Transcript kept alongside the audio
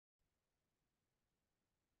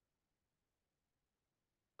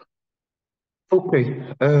Okay,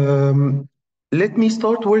 let me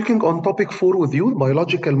start working on topic 4 with you,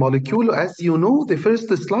 biological molecule. As you know, the first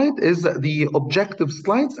slide is the objective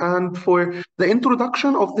slides. And for the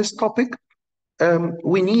introduction of this topic,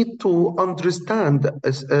 we need to understand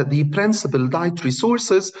the principal dietary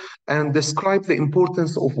sources and describe the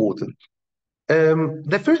importance of water.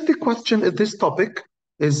 The first question in this topic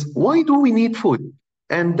is why do we need food?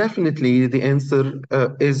 And definitely the answer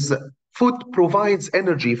is food provides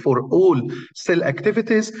energy for all cell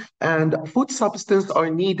activities, and food substances are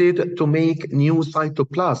needed to make new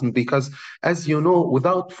cytoplasm because, as you know,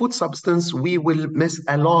 without food substance, we will miss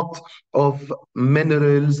a lot of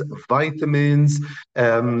minerals, vitamins,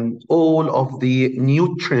 all of the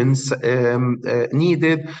nutrients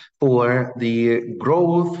needed for the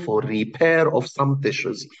growth, for repair of some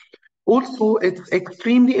tissues. Also, it's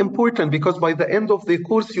extremely important because by the end of the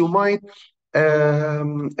course, you might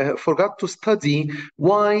forgot to study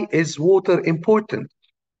why is water important.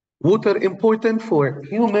 Water important for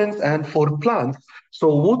humans and for plants.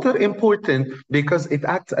 So water important because it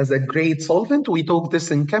acts as a great solvent. We talk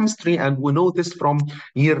this in chemistry and we know this from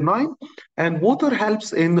year 9. And water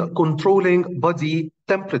helps in controlling body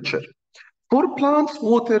temperature. For plants,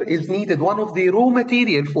 water is needed, one of the raw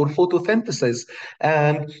material for photosynthesis,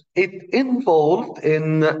 and it involved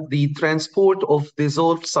in the transport of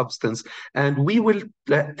dissolved substance. And we will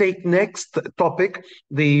take next topic,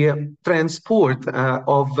 the transport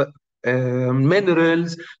of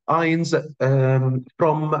minerals, ions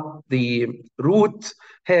from the root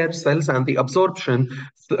hair cells, and the absorption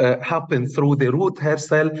happen through the root hair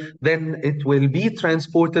cell. Then it will be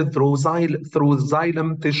transported through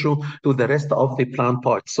xylem tissue to the rest of the plant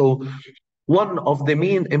part. So one of the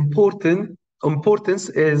main importance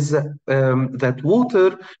is that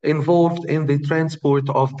water involved in the transport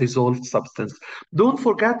of dissolved substance. Don't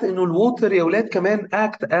forget إنه الwater يا ولاد كمان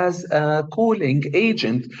act as a cooling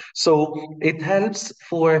agent, so it helps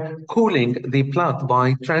for cooling the plant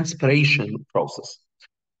by transpiration process.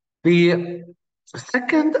 The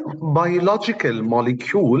second biological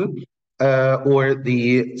molecule or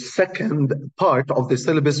the second part of the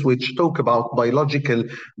syllabus which talk about biological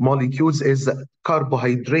molecules is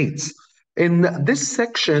carbohydrates. In this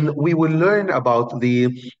section, we will learn about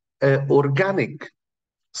the organic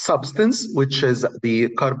substance, which is the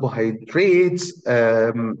carbohydrates,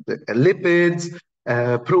 lipids,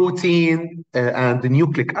 protein, and the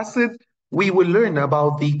nucleic acid. We will learn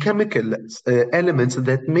about the chemical elements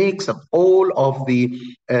that makes up all of the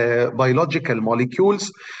biological molecules.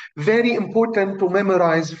 Very important to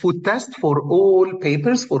memorize food test for all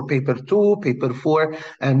papers, for paper 2, paper 4,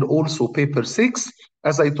 and also paper 6.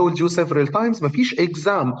 As I told you several times, مفيش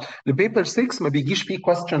exam لبيبر 6 ما بيجيش فيه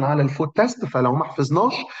question على الفود تيست. فلو ما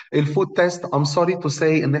حفظناش الفود تيست, I'm sorry to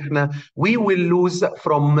say ان احنا we will lose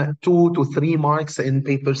from 2 to 3 marks in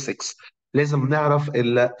paper 6. لازم نعرف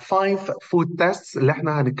ال 5 food tests اللي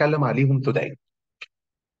احنا هنتكلم عليهم today.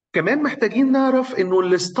 كمان محتاجين نعرف انه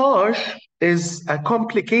الستارش is a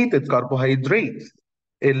complicated carbohydrate.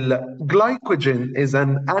 Glycogen is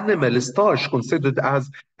an animal starch considered as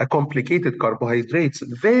a complicated carbohydrate.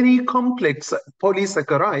 Very complex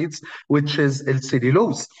polysaccharides, which is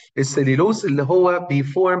الcellulose. الcellulose اللي هو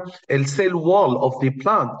بيform the cell wall of the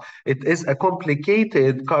plant. It is a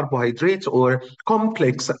complicated carbohydrate or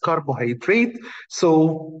complex carbohydrate.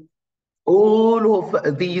 So all of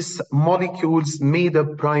these molecules made up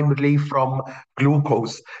primarily from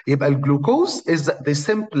glucose. يبقى glucose is the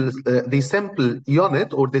simple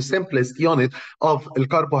unit or the simplest unit of the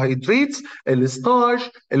carbohydrates. The starch,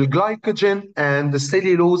 the glycogen, and the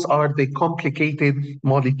cellulose are the complicated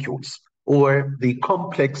molecules or the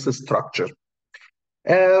complex structure.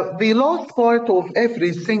 The last part of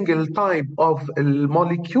every single type of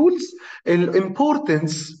molecules, the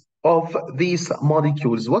importance of these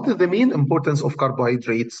molecules. What is the main importance of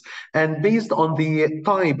carbohydrates? And based on the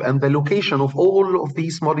type and the location of all of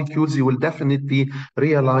these molecules, you will definitely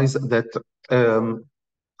realize that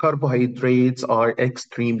carbohydrates are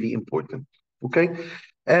extremely important. Okay.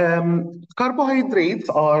 Carbohydrates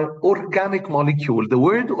are organic molecule. The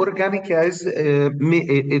word organic is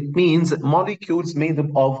it means molecules made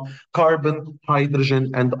up of carbon, hydrogen,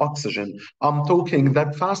 and oxygen. I'm talking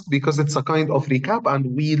that fast because it's a kind of recap,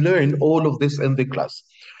 and we learn all of this in the class.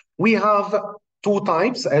 We have two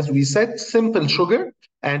types, as we said, simple sugar,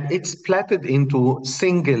 and it's splatted into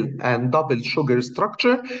single and double sugar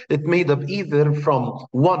structure. It made up either from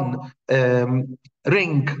one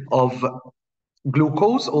ring of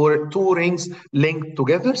glucose or two rings linked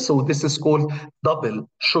together. So this is called double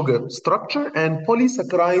sugar structure. And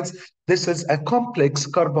polysaccharides, this is a complex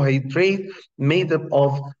carbohydrate made up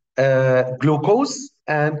of glucose,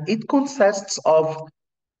 and it consists of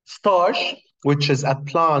starch, which is a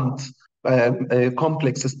plant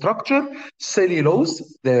complex structure,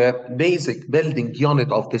 cellulose, the basic building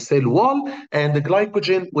unit of the cell wall, and the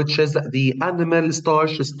glycogen, which is the animal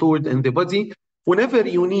starch stored in the body. Whenever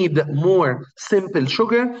you need more simple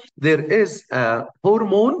sugar, there is a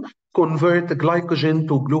hormone convert glycogen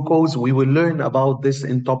to glucose. We will learn about this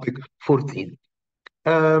in topic 14.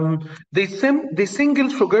 The single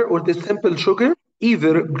sugar or the simple sugar,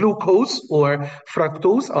 either glucose or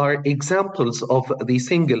fructose, are examples of the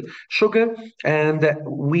single sugar, and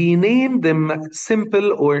we name them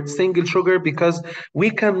simple or single sugar because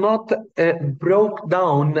we cannot break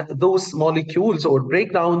down those molecules or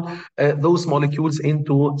break down those molecules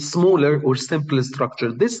into smaller or simpler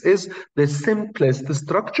structure. This is the simplest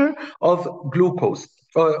structure of glucose,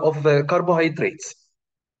 of carbohydrates.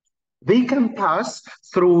 They can pass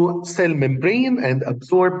through cell membrane and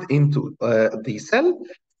absorbed into the cell.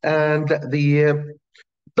 And the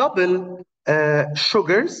double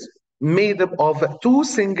sugars made up of two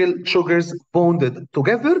single sugars bonded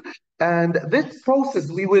together. And this process,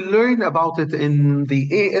 we will learn about it in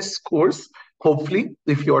the AS course, hopefully,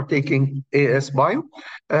 if you are taking AS Bio.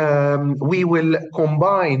 We will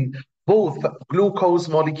combine both glucose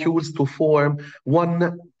molecules to form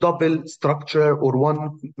one double structure or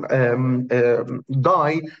one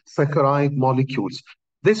disaccharide molecules.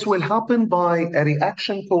 This will happen by a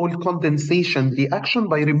reaction called condensation reaction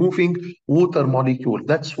by removing water molecule.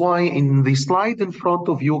 That's why in the slide in front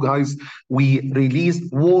of you guys, we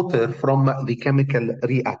released water from the chemical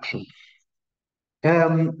reaction.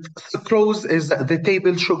 Sucrose is the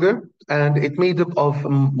table sugar, and it's made up of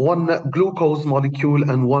one glucose molecule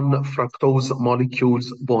and one fructose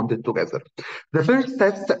molecules bonded together. The first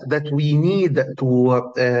test that we need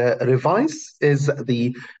to revise is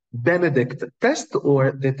the Benedict test,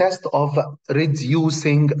 or the test of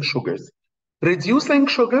reducing sugars. Reducing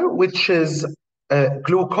sugar, which is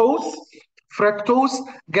glucose, fructose,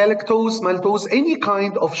 galactose, maltose, any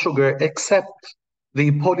kind of sugar except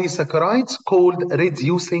the polysaccharides, called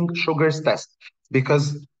reducing sugars test,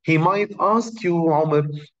 because he might ask you, Omar,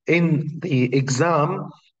 in the exam,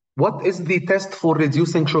 what is the test for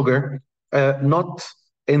reducing sugar? Not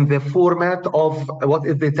in the format of what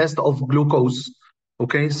is the test of glucose.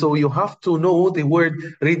 Okay, so you have to know the word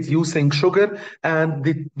reducing sugar, and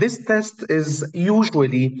this test is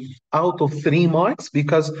usually out of 3 marks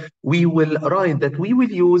because we will write that we will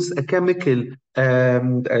use a chemical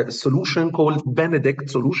solution called Benedict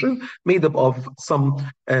solution made up of some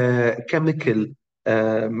chemical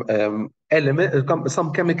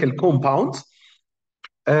some chemical compounds.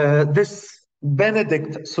 This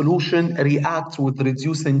Benedict solution reacts with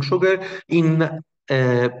reducing sugar in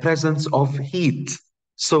presence of heat.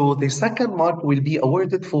 So the second mark will be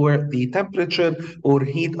awarded for the temperature or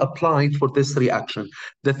heat applied for this reaction.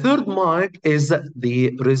 The third mark is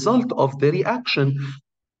the result of the reaction.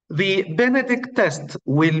 The Benedict test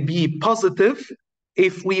will be positive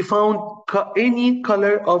if we found any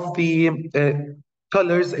color of the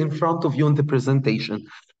colors in front of you in the presentation.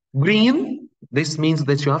 Green, this means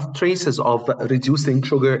that you have traces of reducing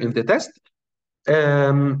sugar in the test.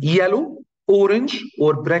 Yellow, orange,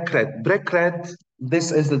 or brick red. Brick red,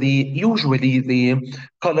 this is usually the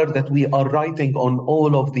color that we are writing on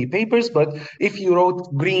all of the papers, but if you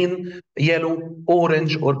wrote green, yellow,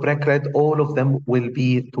 orange, or brick red, all of them will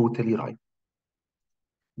be totally right.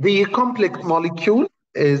 The complex molecule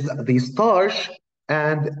is the starch,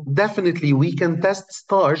 and definitely we can test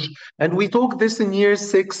starch, and we talk this in year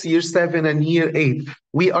 6, year 7, and year 8.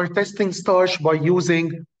 We are testing starch by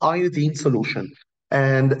using iodine solution,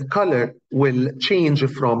 and color will change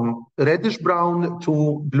from reddish brown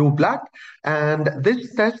to blue-black, and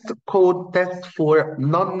this test code test for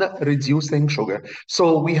non-reducing sugar.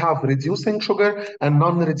 So we have reducing sugar and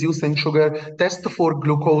non-reducing sugar, test for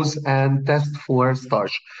glucose and test for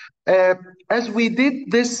starch. As we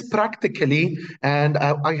did this practically, and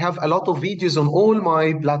I have a lot of videos on all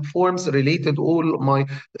my platforms related, all my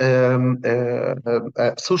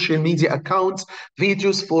social media accounts,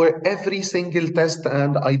 videos for every single test,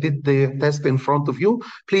 and I did the test in front of you.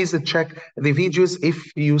 Please check the videos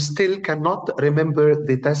if you still cannot remember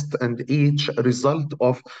the test and each result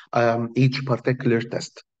of each particular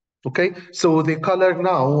test. Okay, so the color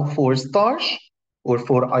now for starch or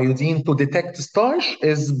for iodine to detect starch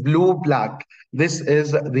is blue-black. This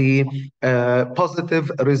is the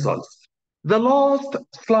positive results. The last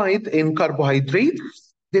slide in carbohydrates,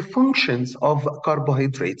 the functions of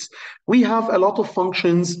carbohydrates. We have a lot of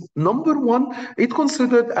functions. Number one, it's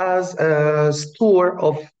considered as a store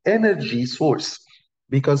of energy source.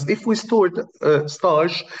 Because if we stored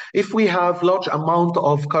starch, if we have large amount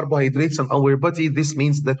of carbohydrates in our body, this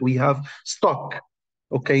means that we have stock,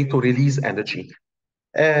 okay, to release energy.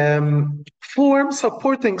 Form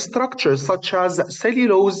supporting structures such as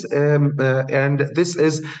cellulose, and this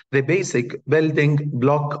is the basic building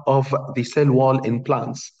block of the cell wall in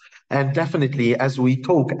plants. And definitely, as we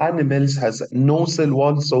talk, animals has no cell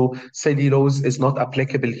wall, so cellulose is not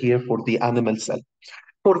applicable here for the animal cell.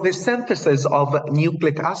 For the synthesis of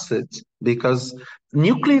nucleic acids, because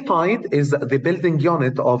nucleotide is the building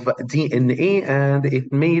unit of DNA, and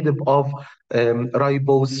it made of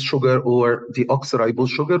ribose sugar or deoxyribose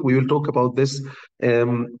sugar. We will talk about this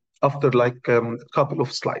after like a couple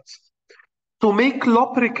of slides. To make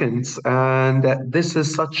lubricants, and this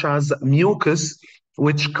is such as mucus,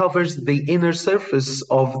 which covers the inner surface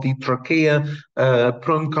of the trachea,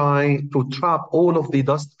 bronchi, to trap all of the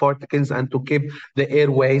dust particles and to keep the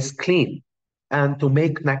airways clean, and to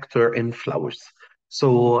make nectar in flowers.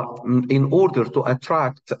 So, in order to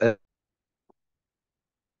attract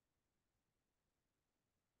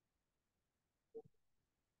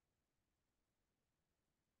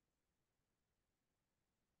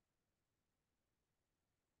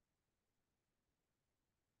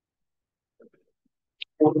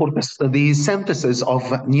for the synthesis of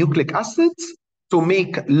nucleic acids, to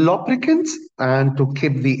make lubricants and to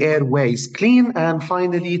keep the airways clean, and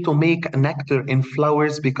finally to make nectar in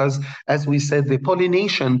flowers, because as we said, the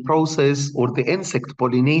pollination process or the insect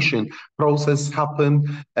pollination process happened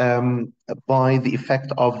by the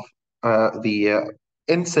effect of the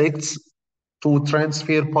insects to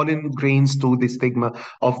transfer pollen grains to the stigma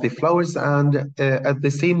of the flowers, and at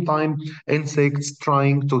the same time, insects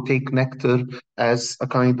trying to take nectar as a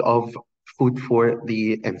kind of food for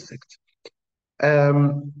the insect.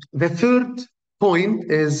 The third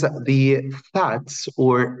point is the fats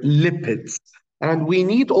or lipids. And we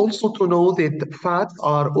need also to know that fats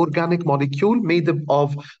are organic molecule made up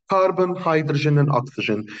of carbon, hydrogen, and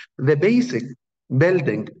oxygen. The basic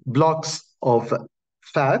building blocks of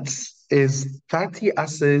fats is fatty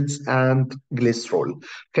acids and glycerol.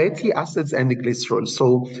 Fatty acids and glycerol.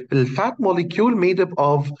 So the fat molecule made up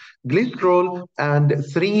of glycerol and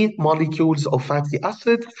three molecules of fatty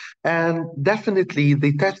acid. And definitely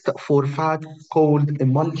the test for fat called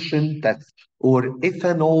emulsion test or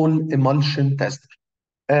ethanol emulsion test.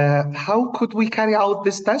 How could we carry out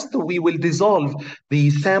this test? We will dissolve the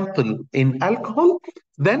sample in alcohol,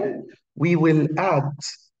 then we will add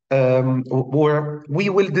or we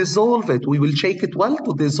will dissolve it. We will shake it well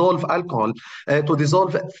to dissolve alcohol, to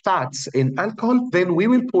dissolve fats in alcohol. Then we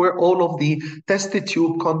will pour all of the test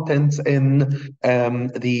tube contents in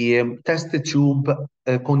the test tube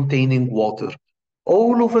containing water.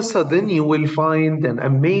 All of a sudden, you will find an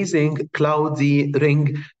amazing cloudy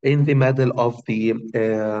ring in the middle of the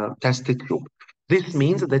test tube. This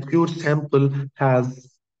means that your sample has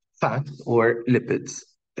fat or lipids,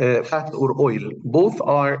 fat or oil. Both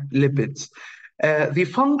are lipids. The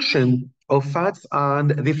function of fats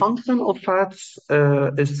and the function of fats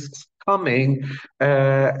is coming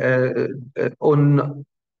on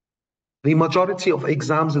the majority of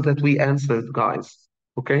exams that we answered, guys.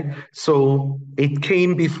 Okay, so it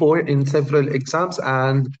came before in several exams,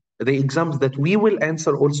 and the exams that we will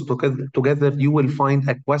answer also together, you will find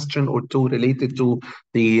a question or two related to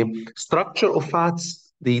the structure of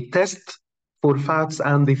fats, the test for fats,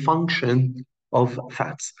 and the function of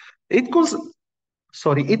fats. It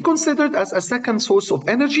considered as a second source of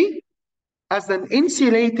energy, as an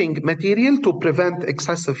insulating material to prevent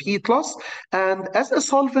excessive heat loss, and as a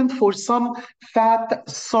solvent for some fat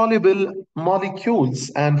soluble molecules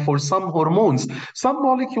and for some hormones. Some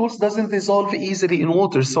molecules doesn't dissolve easily in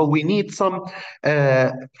water, so we need some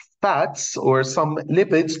fats or some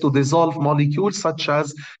lipids to dissolve molecules, such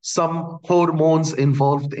as some hormones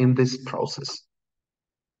involved in this process.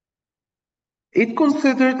 It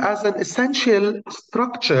considered as an essential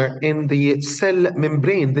structure in the cell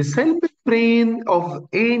membrane. The cell membrane of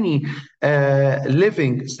any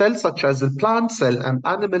living cell, such as a plant cell and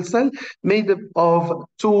animal cell, made up of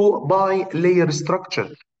two bi-layer structure.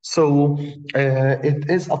 So it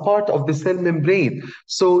is a part of the cell membrane.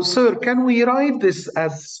 So, sir, can we write this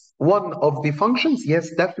as one of the functions? Yes,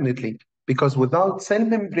 definitely. Because without cell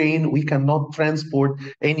membrane, we cannot transport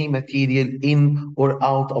any material in or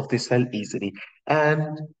out of the cell easily.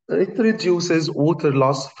 And it reduces water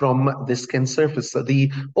loss from the skin surface. So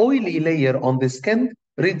the oily layer on the skin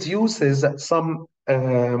reduces some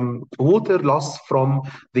water loss from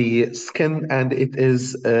the skin, and it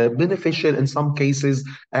is beneficial in some cases,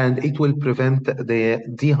 and it will prevent the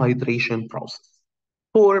dehydration process.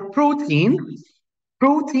 For protein,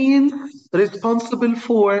 Protein responsible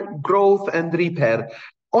for growth and repair.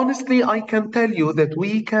 Honestly, I can tell you that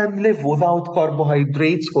we can live without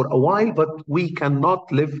carbohydrates for a while, but we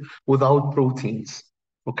cannot live without proteins.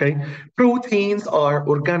 Okay? Proteins are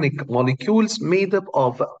organic molecules made up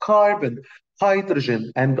of carbon,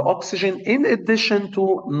 hydrogen, and oxygen in addition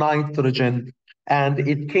to nitrogen. And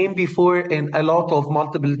it came before in a lot of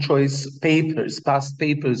multiple choice papers, past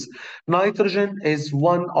papers. Nitrogen is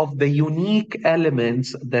one of the unique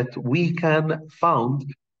elements that we can find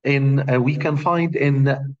in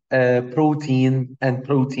protein and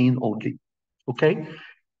protein only. Okay.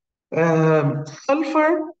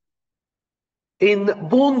 Sulfur in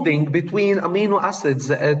bonding between amino acids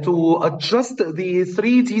to adjust the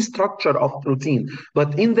 3D structure of protein.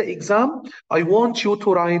 But in the exam, I want you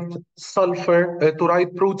to write to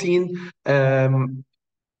write protein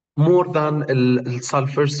more than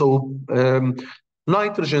sulfur. So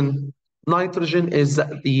nitrogen. Nitrogen is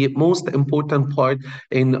the most important part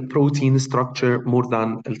in protein structure more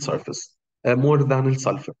than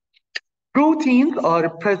sulfur. Proteins are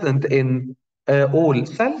present in all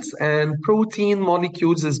cells, and protein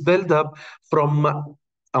molecules is built up from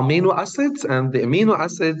amino acids, and the amino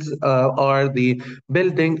acids are the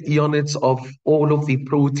building units of all of the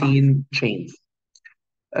protein chains.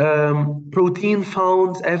 Protein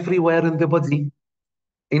found everywhere in the body.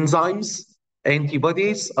 Enzymes,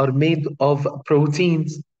 antibodies are made of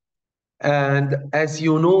proteins. And as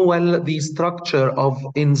you know well, the structure of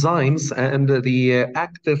enzymes and the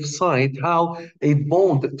active site, how it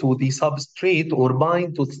bond to the substrate or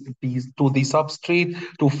bind to the substrate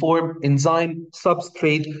to form enzyme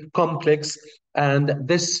substrate complex. And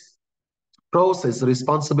this process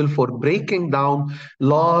responsible for breaking down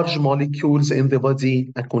large molecules in the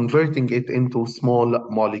body and converting it into small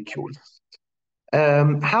molecules.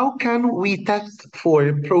 How can we test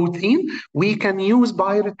for protein? We can use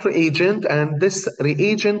Biuret reagent, and this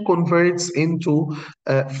reagent converts into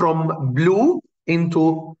from blue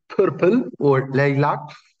into purple or lilac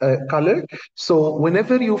color. So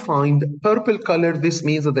whenever you find purple color, this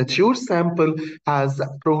means that your sample has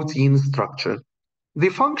protein structure. The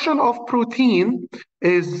function of protein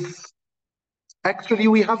is actually,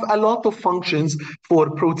 we have a lot of functions for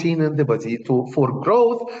protein in the body for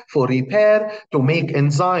growth, for repair, to make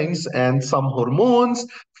enzymes and some hormones,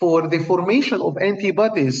 for the formation of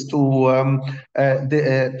antibodies to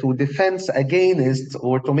defense against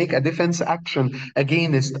or to make a defense action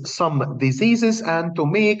against some diseases, and to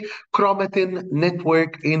make chromatin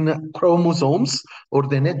network in chromosomes or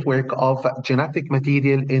the network of genetic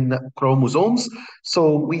material in chromosomes.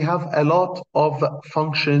 So we have a lot of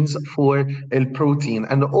functions for protein,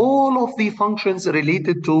 and all of the functions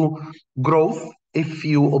related to growth, if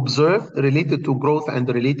you observe, related to growth and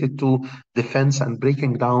related to defense and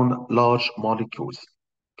breaking down large molecules.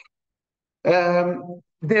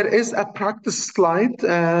 There is a practice slide,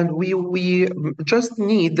 and we just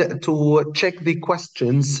need to check the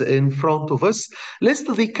questions in front of us.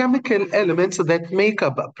 List the chemical elements that make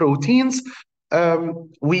up proteins.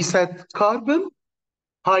 We said carbon,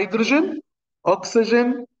 hydrogen,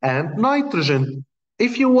 oxygen, and nitrogen.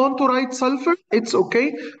 If you want to write sulfur, it's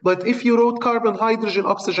okay. But if you wrote carbon, hydrogen,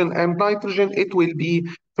 oxygen, and nitrogen, it will be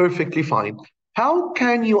perfectly fine. How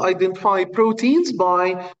can you identify proteins?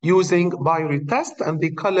 By using Biuret test, and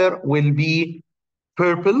the color will be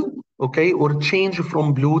purple, okay, or change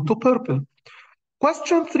from blue to purple.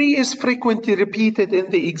 Question 3 is frequently repeated in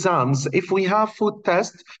the exams. If we have food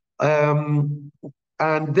test,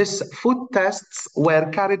 and these food tests were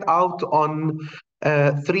carried out on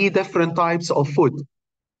 3 different types of food,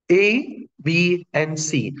 A, B, and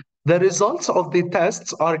C. The results of the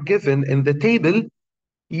tests are given in the table.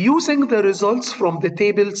 Using the results from the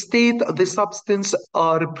table, state the substance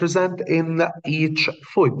are present in each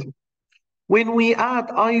food. When we add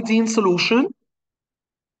iodine solution,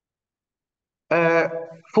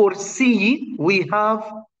 for C, we have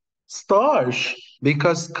starch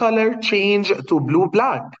because color change to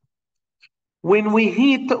blue-black. When we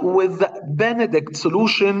heat with Benedict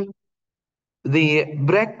solution, the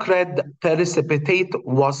black red precipitate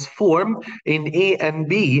was formed in A and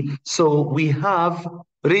B, so we have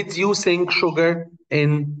reducing sugar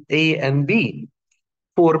in A and B.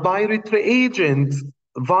 For Biuret reagent,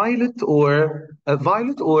 violet or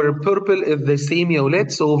purple is the same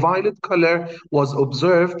hyaluronate, so violet color was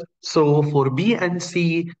observed. So for B and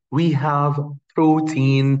C, we have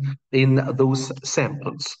protein in those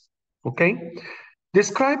samples. Okay.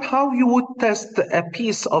 Describe how you would test a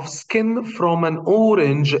piece of skin from an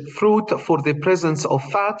orange fruit for the presence of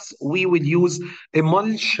fats. We will use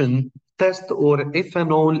emulsion test or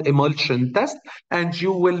ethanol emulsion test, and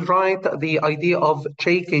you will write the idea of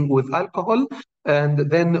shaking with alcohol, and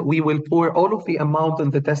then we will pour all of the amount in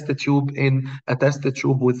the test tube in a test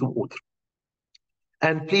tube with water.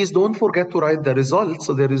 And please don't forget to write the results.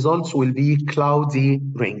 So the results will be cloudy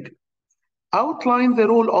ring. Outline the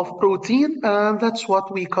role of protein, and that's what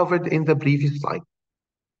we covered in the previous slide.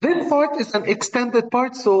 This part is an extended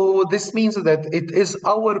part, so this means that it is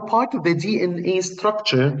our part of the DNA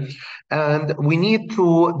structure, and we need to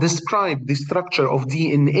describe the structure of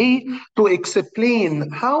DNA to explain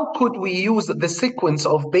how could we use the sequence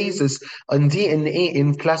of bases on DNA in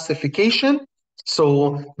classification. So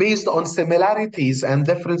based on similarities and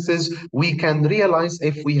differences, we can realize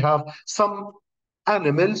if we have some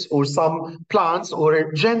animals or some plants or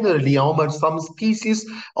generally some species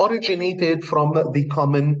originated from the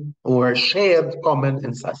common or shared common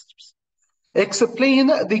ancestors. Explain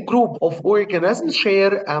the group of organisms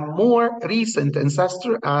share a more recent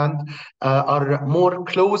ancestor and are more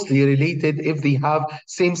closely related if they have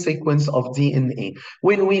same sequence of DNA.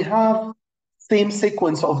 When we have same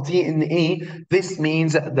sequence of DNA, this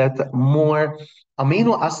means that more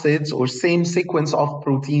amino acids or same sequence of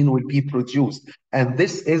protein will be produced. And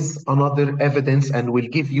this is another evidence and will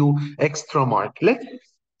give you extra mark. Let's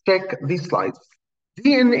check these slides.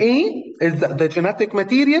 DNA is the genetic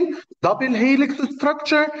material, double helix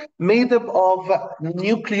structure made up of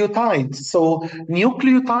nucleotides. So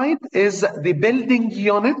nucleotide is the building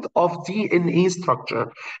unit of DNA structure.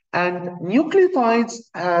 And nucleotides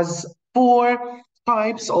has 4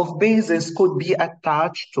 types of bases could be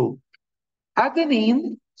attached to.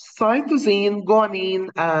 Adenine, cytosine, guanine,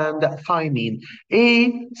 and thymine.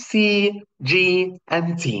 A, C, G,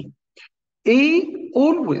 and T. A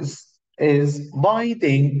always is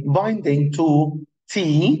binding to T,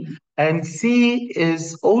 and C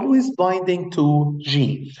is always binding to G.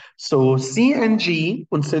 So C and G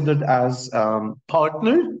considered as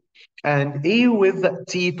partner, and A with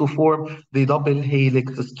T to form the double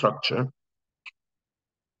helix structure.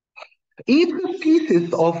 Each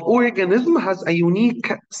species of organism has a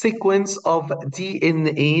unique sequence of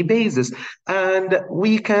DNA bases, and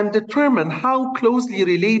we can determine how closely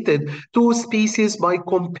related two species by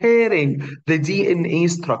comparing the DNA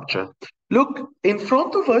structure. Look, in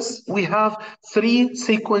front of us, we have 3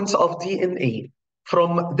 sequences of DNA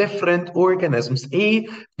from different organisms, A,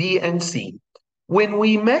 B, and C. When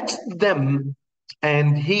we mix them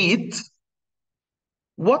and heat,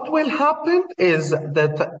 what will happen is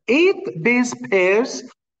that 8 base pairs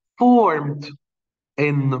formed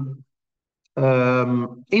in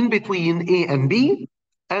between A and B,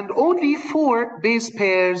 and only 4 base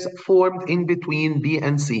pairs formed in between B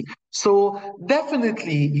and C. So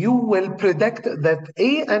definitely you will predict that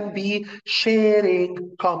A and B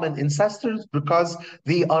sharing common ancestors because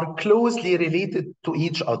they are closely related to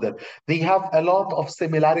each other. They have a lot of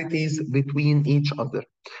similarities between each other.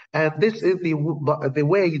 And this is the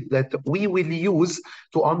way that we will use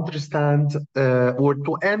to understand or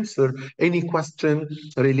to answer any question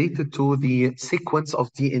related to the sequence of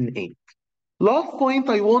DNA. Last point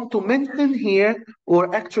I want to mention here,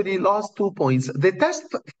 or actually last 2 points, the test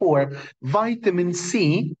for vitamin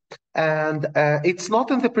C, and it's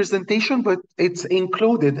not in the presentation, but it's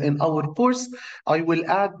included in our course. I will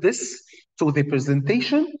add this to the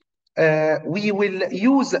presentation. We will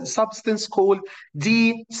use a substance called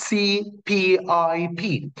DCPIP.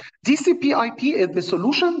 DCPIP is the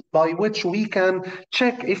solution by which we can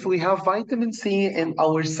check if we have vitamin C in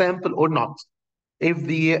our sample or not. If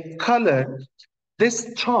the color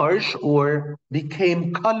discharge or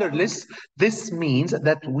became colorless, this means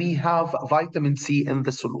that we have vitamin C in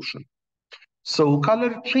the solution. So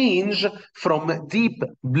color change from deep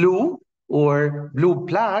blue or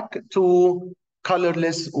blue-black to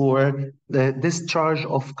colorless or the discharge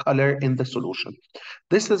of color in the solution.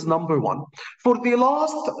 This is number 1. For the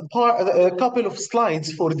last couple of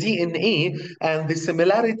slides for DNA and the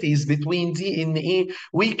similarities between DNA,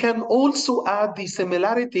 we can also add the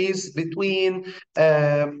similarities between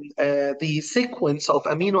the sequence of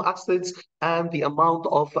amino acids and the amount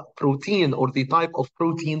of protein or the type of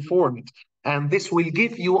protein formed. And this will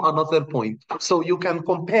give you another point. So you can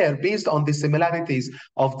compare based on the similarities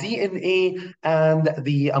of DNA and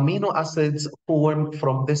the amino acids formed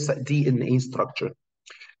from this DNA structure.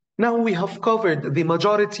 Now we have covered the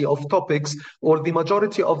majority of topics or the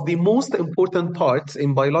majority of the most important parts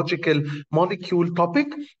in biological molecule topic,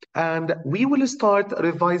 and we will start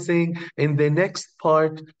revising in the next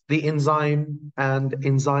part the enzyme and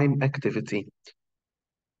enzyme activity.